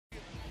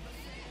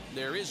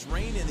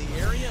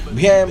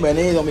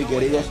Bienvenidos mis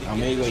queridos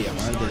amigos y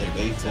amantes del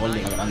béisbol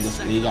de la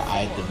Grandes Ligas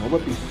a este nuevo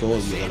episodio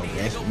de lo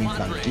que es mi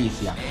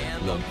franquicia,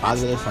 los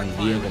Padres de San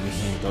Diego, mi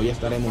gente. Hoy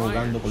estaremos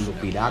jugando con los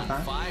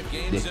Piratas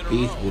de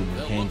Pittsburgh,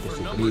 mi gente.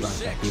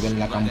 Suscríbanse, activen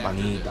la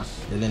campanita,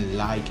 denle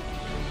like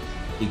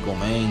y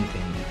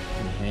comenten, mi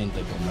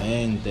gente,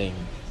 comenten.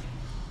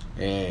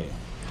 El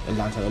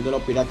lanzador de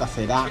los Piratas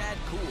será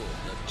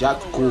Jack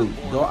Cool,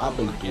 2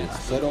 aperturas,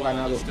 0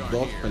 ganados, 2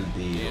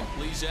 perdidos,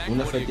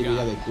 una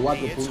efectividad de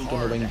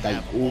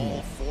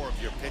 4.91.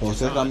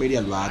 José Ramírez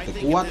al bate,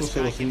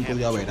 4.05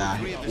 de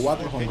averaje,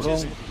 4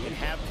 jonrón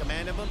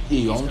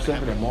y 11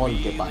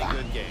 remolques para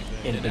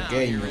el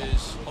pequeño.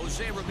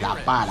 La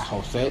para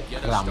José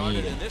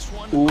Ramírez.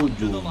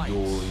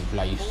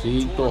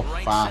 Flycito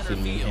fácil,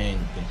 mi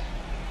gente.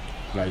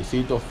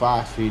 Flycito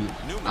fácil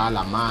a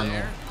la mano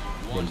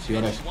del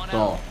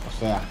shortstop, o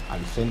sea,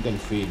 al center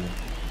field.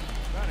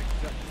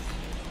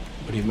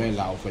 Primer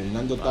lado,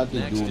 Fernando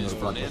Tatis Jr.,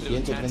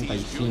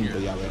 435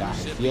 de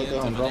averaje, 7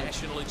 jonrón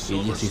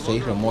y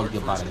 16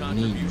 remolques para el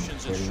niño.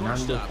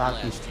 Fernando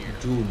Tatis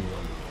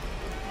Jr.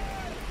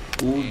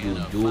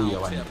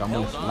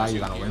 Abanicamos el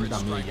slide a 90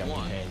 millas, mi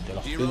gente.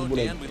 Los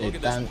Pittsburgh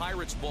están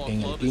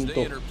en el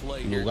quinto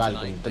lugar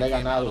con 3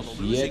 ganados,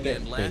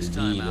 7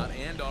 perdidos.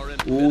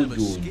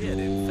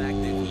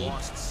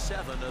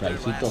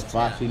 Calcito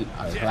fácil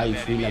al right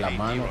field a la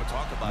mano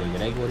de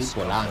Gregory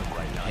Polanco,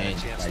 mi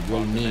gente. Cayó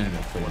el niño,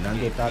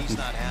 Fernando Tatis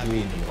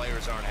Jr.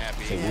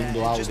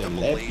 Segundo out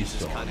del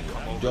episodio.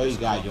 Joey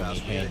Gallo, mi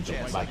gente,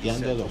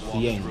 bateando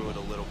 200.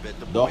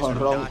 2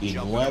 jonrón y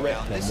 9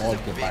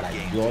 remolques para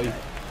Joey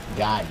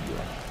Gallo.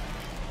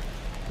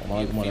 Vamos a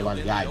ver cómo le va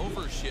el Gallo.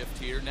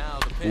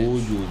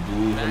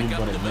 Rolling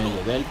por el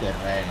medio del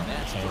terreno.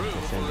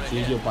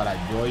 Sencillo para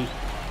Joey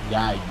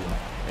Gallo,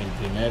 el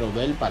primero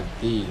del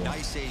partido.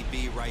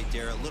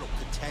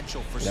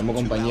 Tenemos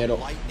compañero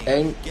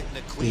en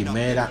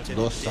primera,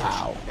 2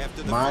 outs.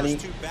 Manny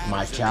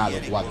Machado,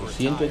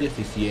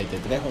 417,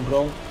 3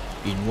 jonrón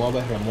y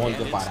 9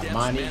 remolques para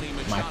Manny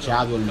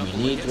Machado, el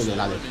ministro de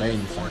la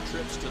defensa.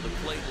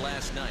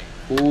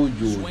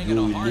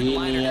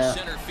 Línea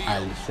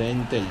al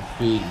center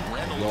field.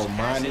 Yo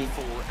Manny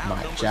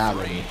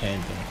Machado, mi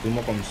gente. Nos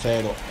fuimos con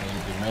 0 en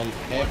el primer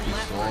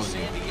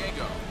episodio.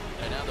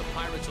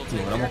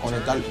 Logramos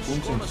conectar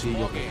un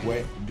sencillo que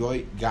fue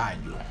Joey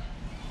Gallo.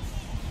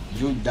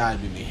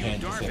 Darby, mi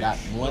gente, será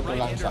nuestro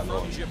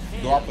lanzador.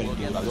 2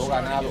 aperturas, 2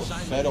 ganados,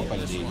 0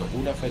 perdidos,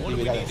 una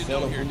efectividad de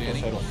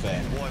 0.00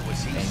 en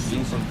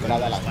 15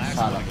 entradas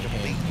lanzadas, mi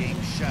gente.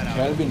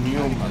 Kelvin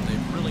Newman,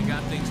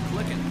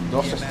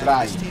 2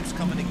 strikes.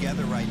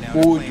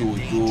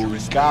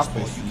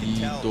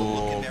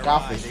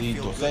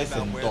 Cafecito, se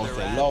sentó,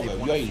 se lo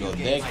bebió y lo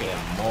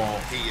decremó.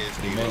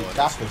 Primer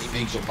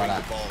cafecito para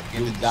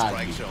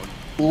Darby.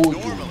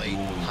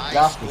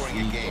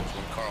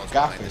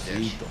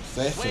 Cafecito,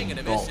 se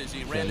sentó,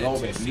 se lo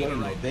bebió y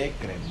lo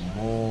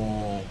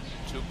decremó.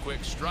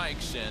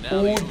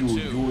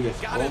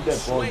 Esconde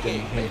ponche,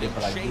 mi gente,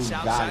 para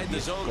Darby,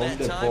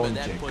 esconde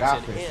ponche,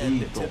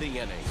 cafecito,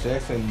 se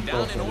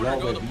sentó, se lo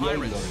bebió y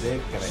lo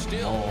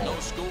decremó.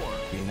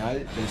 Final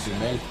del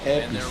primer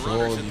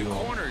episodio.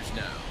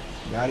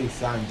 Gary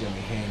Sanchez,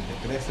 mi gente,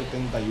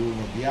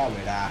 371 de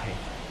averaje.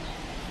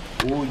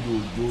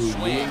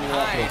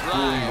 Línea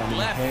profunda, mi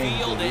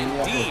gente,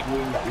 línea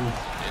profunda.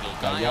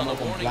 Callamos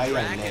con fly al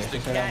left. Este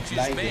será un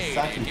fly de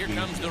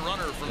sacrificio.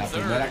 La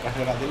primera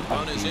carrera del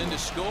partido.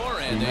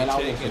 Primer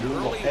out del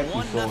segundo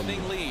episodio.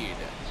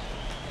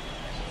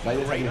 Fly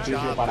de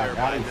sacrificio para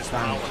Gary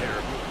Sanchez.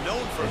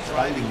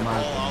 Sliding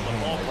Martin, mi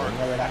gente, con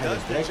un averaje de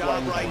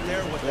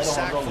 3.41,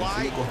 0 jonrón y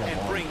 5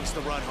 remolques.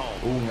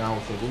 Un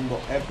out, segundo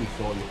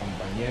episodio,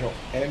 compañero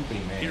en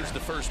primera.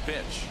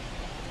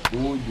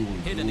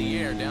 Hit in the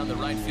air down the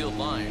right field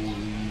line.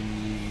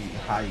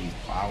 High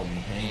foul, mi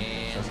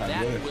gente. Se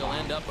salió de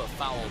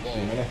foul.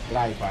 Primer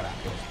strike para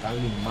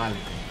Stanley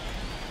Martin,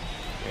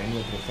 que es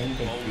nuestro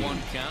center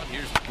field.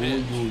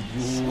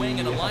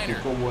 Esa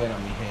picó buena,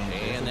 mi gente.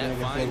 Eso tiene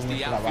que ser un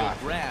extra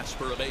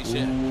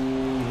base.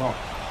 No.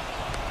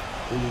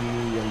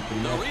 El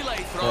primer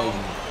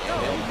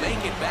He'll make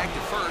it back to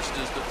first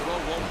as the throw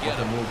won't get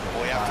him.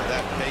 Boy, after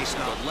that base,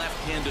 the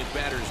left-handed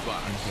batter's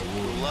box.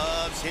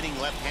 Loves hitting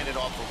left-handed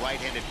off of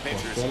right-handed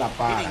pitchers. Hitting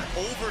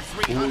over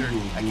 300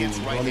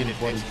 against right-handed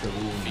pitchers.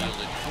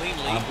 Fielded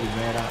cleanly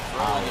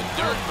from the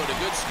dirt, but a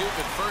good scoop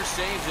at first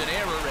saves an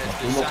error as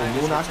con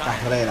una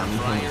carrera, mi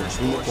gente.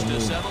 Fuimos con una.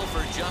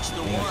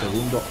 En el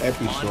segundo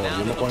episodio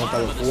hemos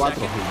conectado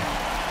 4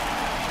 hits.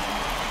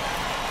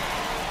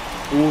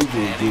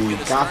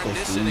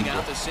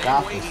 Cafecito,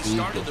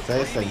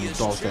 se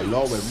sentó, se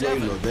lo bebió y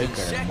lo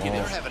decremó.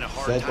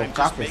 Seco,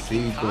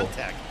 cafecito.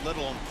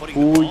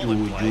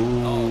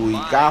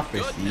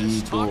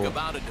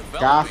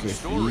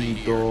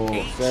 Cafecito,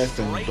 se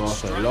sentó,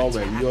 se lo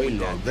bebió y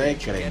lo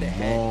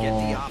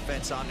decremó.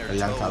 El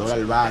lanzador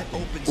al bate.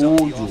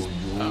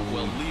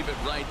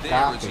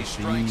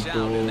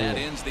 Cafecito,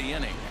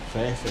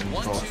 se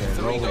sentó,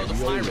 se lo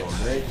bebió y lo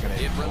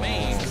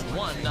decremó.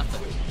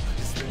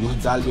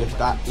 Dalby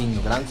está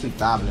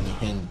intransitable, mi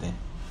gente.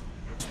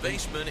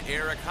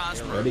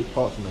 Eric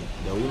Hosmer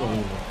de 1-1.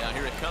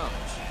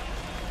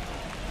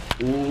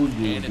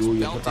 Uy,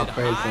 eso está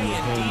perfecto, mi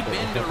gente.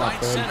 Eso está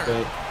perfecto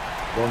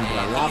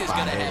contra la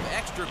pared.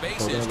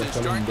 Eso tiene que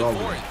ser un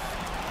doble.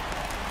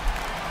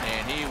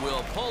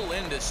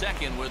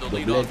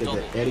 Doblete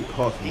de Eric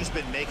Hosmer, su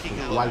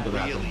cuarto de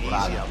la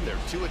temporada.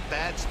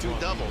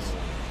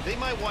 They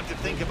might want to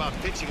think about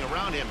pitching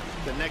around him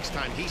the next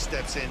time he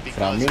steps in because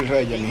Ramil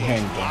Reyes, mi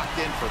gente. locked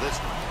in for this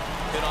one.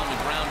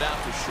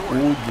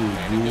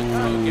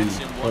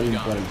 Por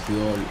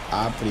impresión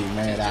a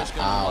primera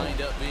out.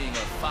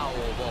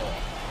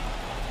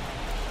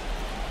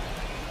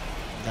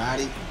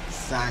 Gary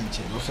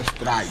Sanchez, 2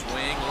 strikes.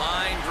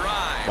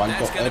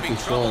 Cuarto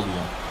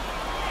episodio.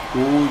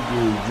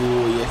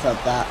 Esa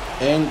está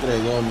entre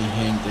 2, mi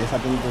gente. Esa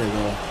está entre 2.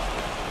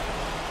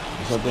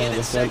 Eso tiene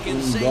que ser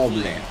un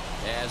doble.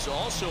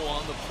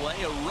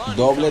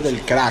 Doble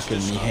del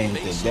Kraken, mi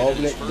gente.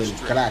 Doble del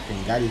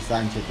Kraken. Gary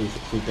Sánchez,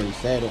 su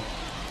tercero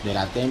de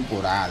la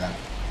temporada.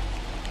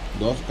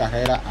 2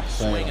 carreras a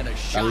 0.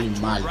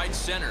 Starling Marte.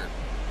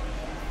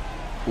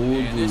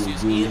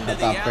 Esa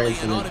está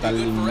perfecto.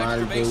 Starling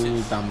Marte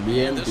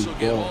también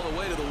picó.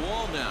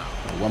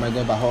 Voy a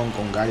meter bajón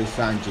con Gary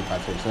Sánchez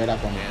para tercera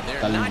con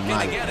Starling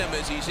Marte.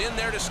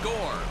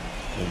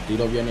 El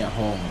tiro viene a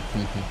home.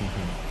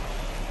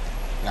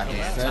 La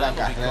tercera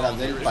carrera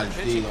del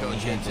partido, mi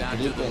gente.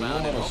 Triple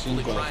número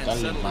 5 de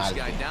Starling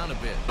Marte. Ahí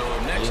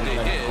en el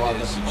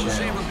cuadro,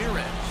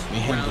 mi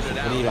gente,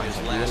 suscríbanse,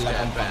 activen la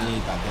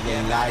campanita,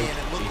 denle like y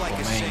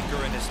comenten.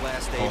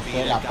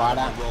 José La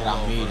Para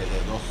Ramírez de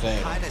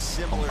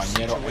 2-0.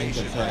 Compañero en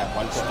tercera,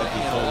 cuarto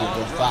episodio,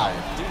 2 outs.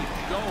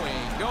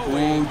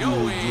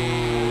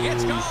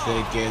 Se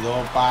quedó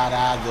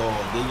parado.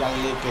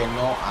 Díganle que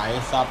no a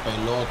esa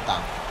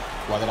pelota.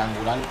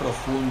 Cuadrangular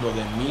profundo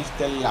de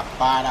Mr. La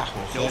Para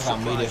José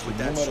Ramírez,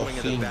 número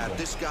 5,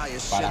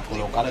 para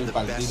colocar el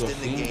partido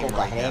 5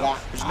 carreras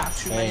a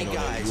 0.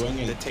 Le dio en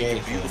el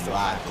queso el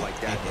bate.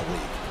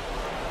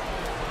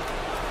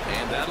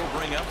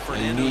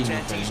 El niño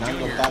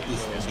Fernando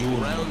Tatis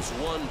Jr.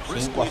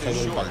 5-0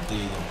 el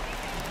partido.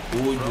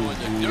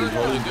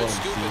 Rolling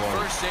posición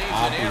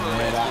a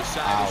primera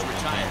out,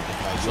 gente.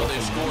 Falló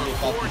Fernando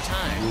Tatis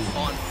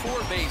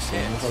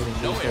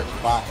Jr. Con un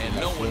fácil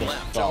al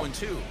stop.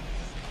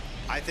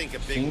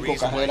 5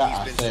 carreras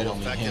a 0,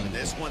 mi gente.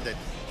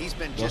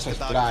 2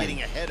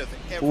 strikes.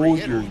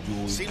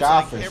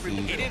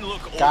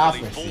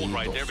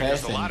 Cafecito. Se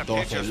sentó,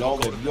 se lo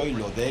bebió y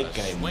lo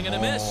decremó.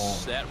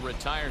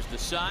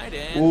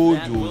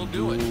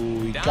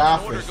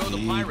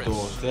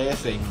 Cafecito. Se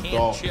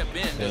sentó, se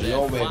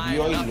lo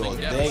bebió y lo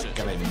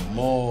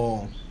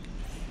decremó.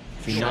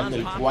 Final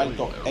del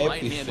cuarto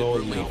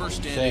episodio,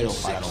 0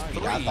 para los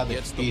Piratas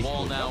de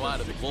Pittsburgh.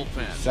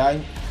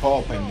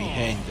 Sanchez, mi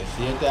gente,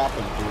 7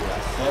 aperturas,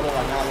 0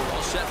 ganados,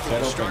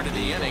 0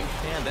 perdidos,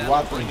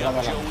 4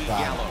 entradas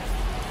lanzadas.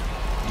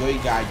 Joey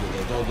Gallo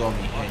de 2-2,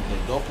 mi gente,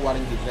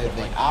 2.43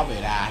 de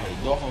averaje,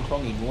 2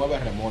 jonrones y 9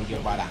 remolques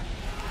para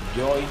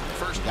Joey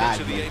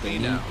Gallo, el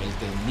tenible.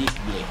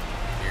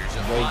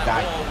 Joey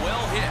Gallo.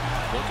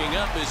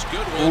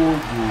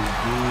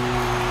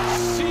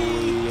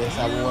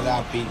 Esa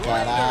bola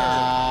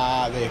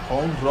picará de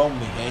jonrón,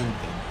 mi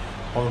gente.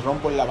 Jonrón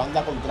por la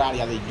banda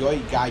contraria de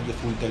Joey Gallo,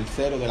 su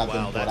tercero de la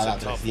temporada,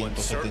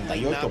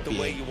 378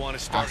 pies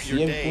a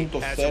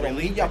 100.0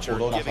 millas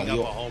por hora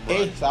salió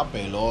esa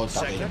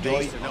pelota de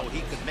Joey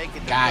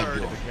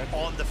Gallo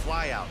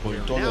por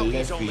todo el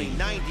left field.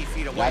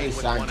 Gary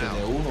Sánchez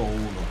de 1-1,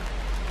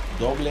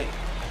 doble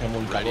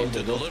remolcador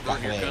de 2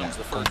 carreras,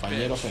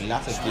 compañeros en la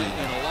esquina,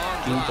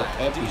 5º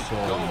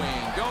episodio.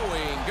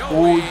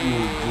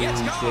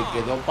 Se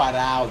quedó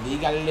parado.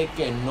 Díganle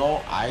que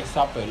no a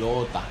esa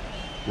pelota.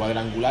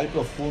 Cuadrangular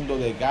profundo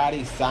de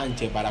Gary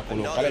Sánchez para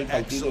colocar el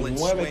partido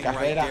 9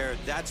 carreras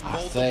a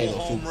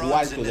 0, su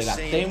cuarto de la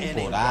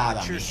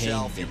temporada, mi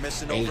gente.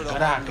 El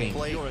Kraken,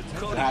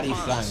 Gary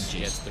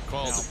Sánchez.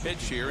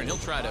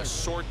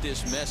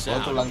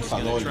 Otro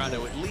lanzador,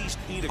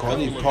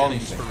 Cody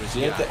Ponce,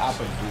 7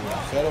 aperturas,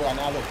 0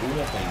 ganados, 1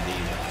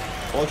 perdido.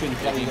 8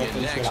 entradas y 2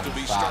 tercios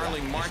lanzadas.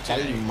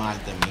 Starling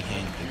Marte, mi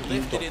gente.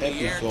 5º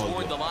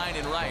episodio.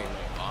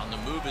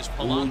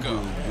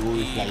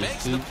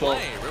 Flaicito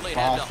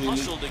fácil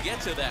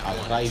al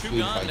right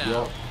field,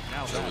 falló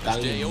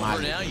Starling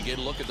Marte.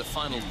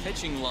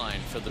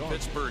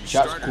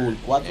 Chad Cool,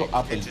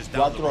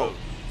 4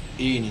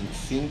 innings,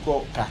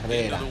 5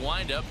 carreras,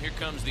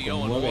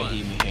 con 9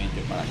 hits, mi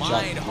gente, para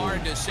Chad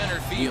Cool.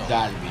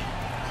 Dalby.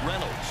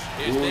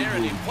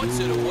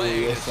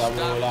 Esa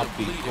bola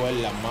picó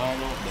en la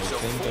mano del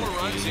center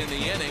field.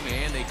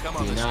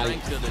 Final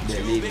de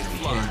liga, mi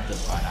gente,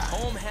 para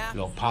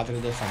los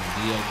Padres de San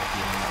Diego,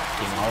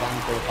 quien ahora han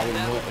colocado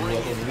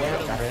 9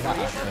 carreras a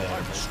 0.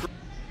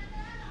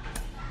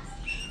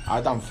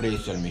 Adam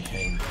Frazier, mi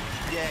gente.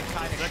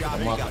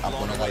 Vamos a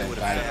poner a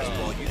calentar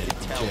el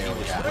picheo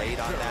ya.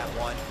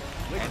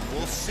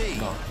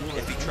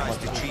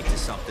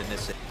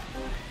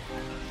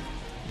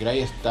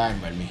 Gray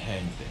Steimer, mi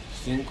gente.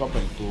 5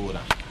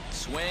 aperturas.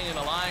 Swing and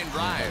a line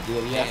drive.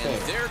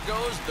 And there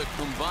goes the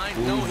combined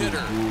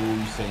no-hitter.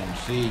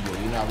 Sencillo.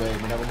 Y una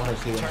vez, mira cómo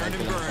recibe. Turn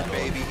and burn,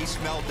 baby. He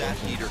smelled that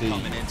heater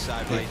coming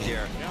inside right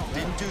there.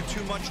 Didn't do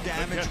too much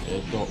damage.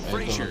 Esto no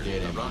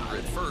quiere. Runner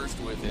at first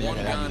with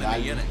one gun in the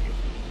inning.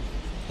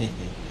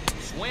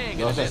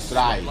 Swing and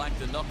strike. Like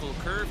the knuckle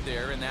curve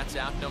there, and that's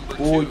out number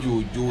 2.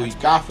 Uy,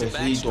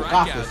 cafecito,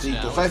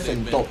 se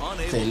sentó,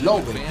 se lo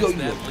bebió y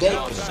lo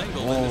declaró.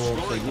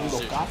 Segundo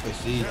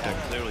cafecito.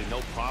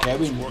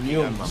 Kevin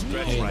Newman, mi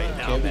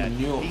gente, Kevin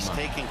Newman.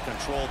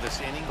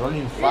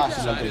 Rolling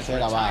fácil la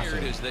tercera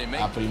base,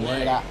 la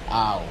primera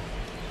out.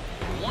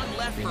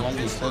 Final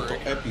del sexto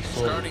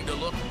episodio.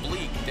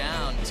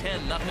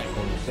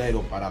 Con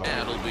 0 para los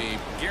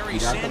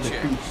Piratas de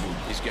Pittsburgh.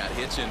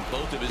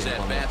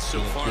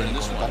 Quien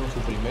contaron su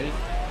primer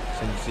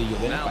sencillo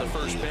del partido,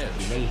 su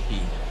primer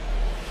hit.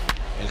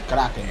 El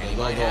Kraken de 2-2,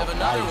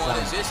 Gary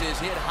Sanchez.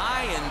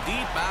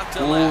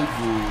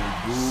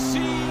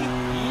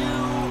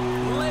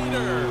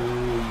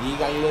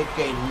 Díganle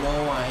que no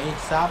a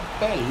esa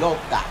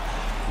pelota.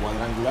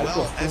 Cuadrangular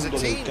profundo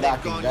del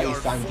Kraken, Gary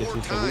Sanchez,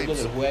 su segundo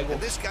del juego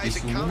y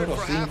su número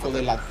 5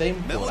 de la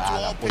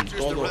temporada por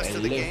todo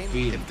el left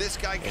field.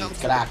 El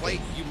Kraken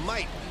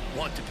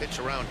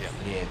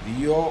le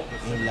dio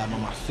en la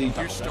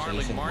mamacita, como se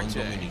dice en buen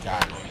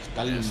dominicano.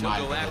 Está el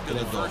mal de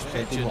 3-2,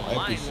 séptimo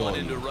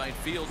episodio.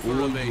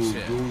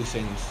 Uy,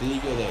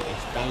 sencillo de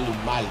Stanley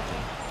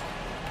Martin.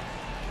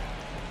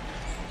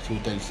 Su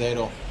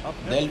tercero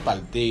del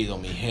partido,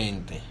 mi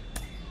gente.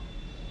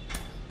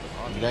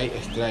 Gray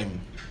Stream.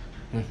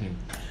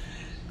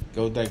 ¿Qué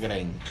ustedes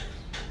creen?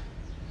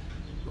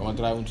 Vamos a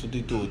traer un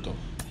sustituto.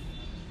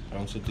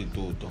 Vamos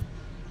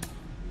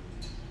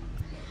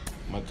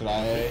a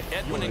traer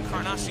Edwin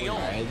Encarnación.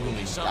 Edwin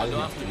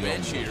Encarnación como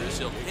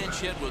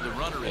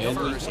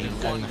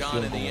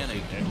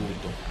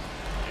sustituto.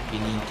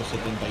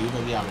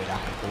 571 de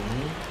averaje con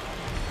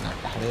una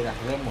carrera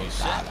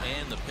remolcada.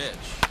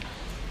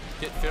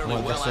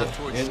 Vamos a hacer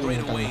Edwin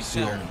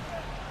Encarnación.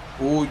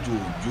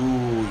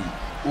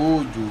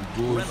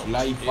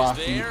 Fly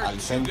fácil al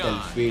center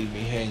field,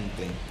 mi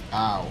gente.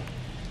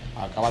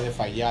 Acaba de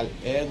fallar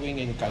Edwin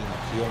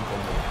Encarnación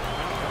como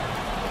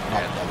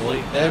marcador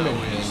de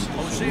emergencia.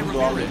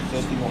 Segundo out del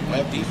séptimo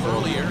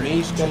episodio.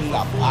 Mister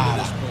La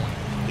Para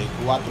de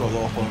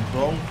 4-2 con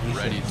ron y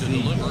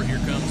sencillo.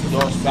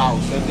 2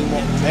 out, séptimo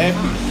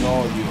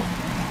episodio.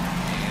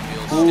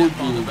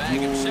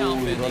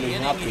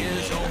 Rolling up.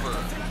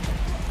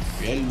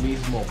 Él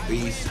mismo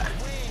pisa.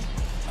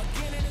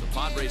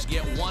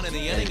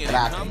 El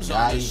Kraken,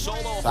 Gary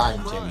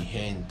Sanchez, mi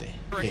gente.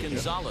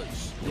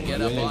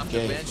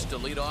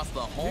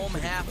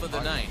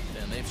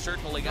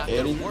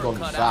 Eric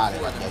González,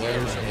 bateador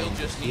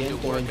emergente,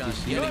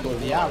 125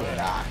 de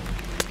averaje.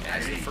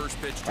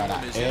 Para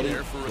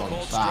Eric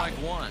González.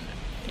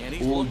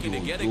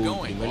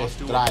 Primer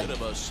strike.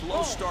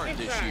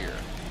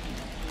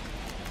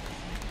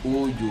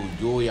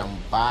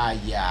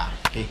 Ampaya.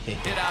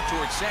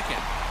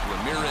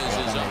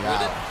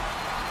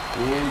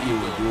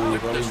 Rolling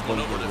por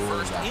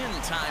segunda.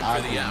 A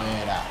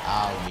primera,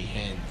 out, mi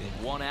gente.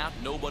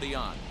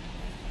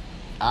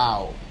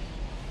 Out.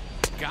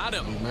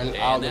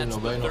 Primer out del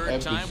noveno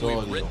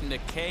episodio.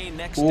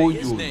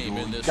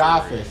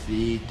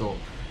 Cafecito.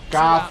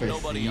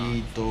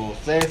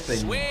 Se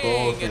sentó,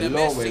 se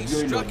lo bebió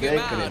y lo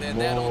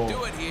decremó.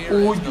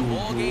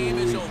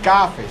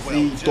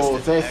 Cafecito,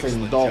 se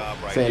sentó,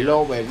 se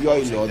lo bebió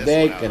y lo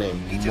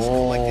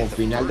decremó.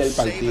 Final del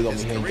partido,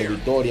 mi gente.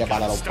 Victoria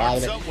para los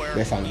Padres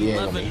de San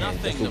Diego, mi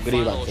gente.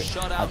 Suscríbanse,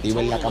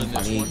 activen la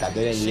campanita,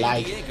 denle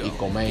like y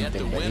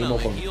comenten.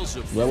 Venimos con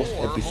nuevos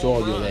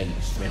episodios del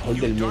mejor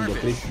del mundo,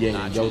 Chris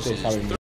Jenner. Ya ustedes saben.